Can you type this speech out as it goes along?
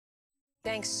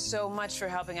Thanks so much for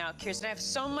helping out, Kirsten. I have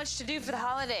so much to do for the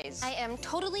holidays. I am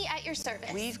totally at your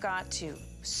service. We've got to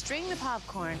string the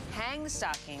popcorn, hang the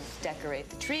stockings,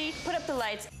 decorate the tree, put up the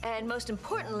lights, and most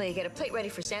importantly, get a plate ready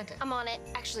for Santa. I'm on it.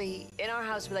 Actually, in our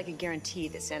house, we like a guarantee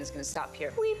that Santa's gonna stop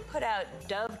here. We put out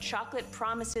Dove Chocolate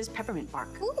Promises Peppermint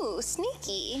Bark. Ooh,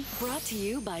 sneaky. Brought to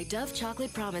you by Dove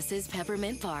Chocolate Promises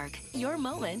Peppermint Bark. Your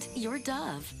moment, your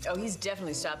Dove. Oh, he's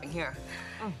definitely stopping here.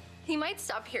 He might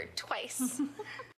stop here twice.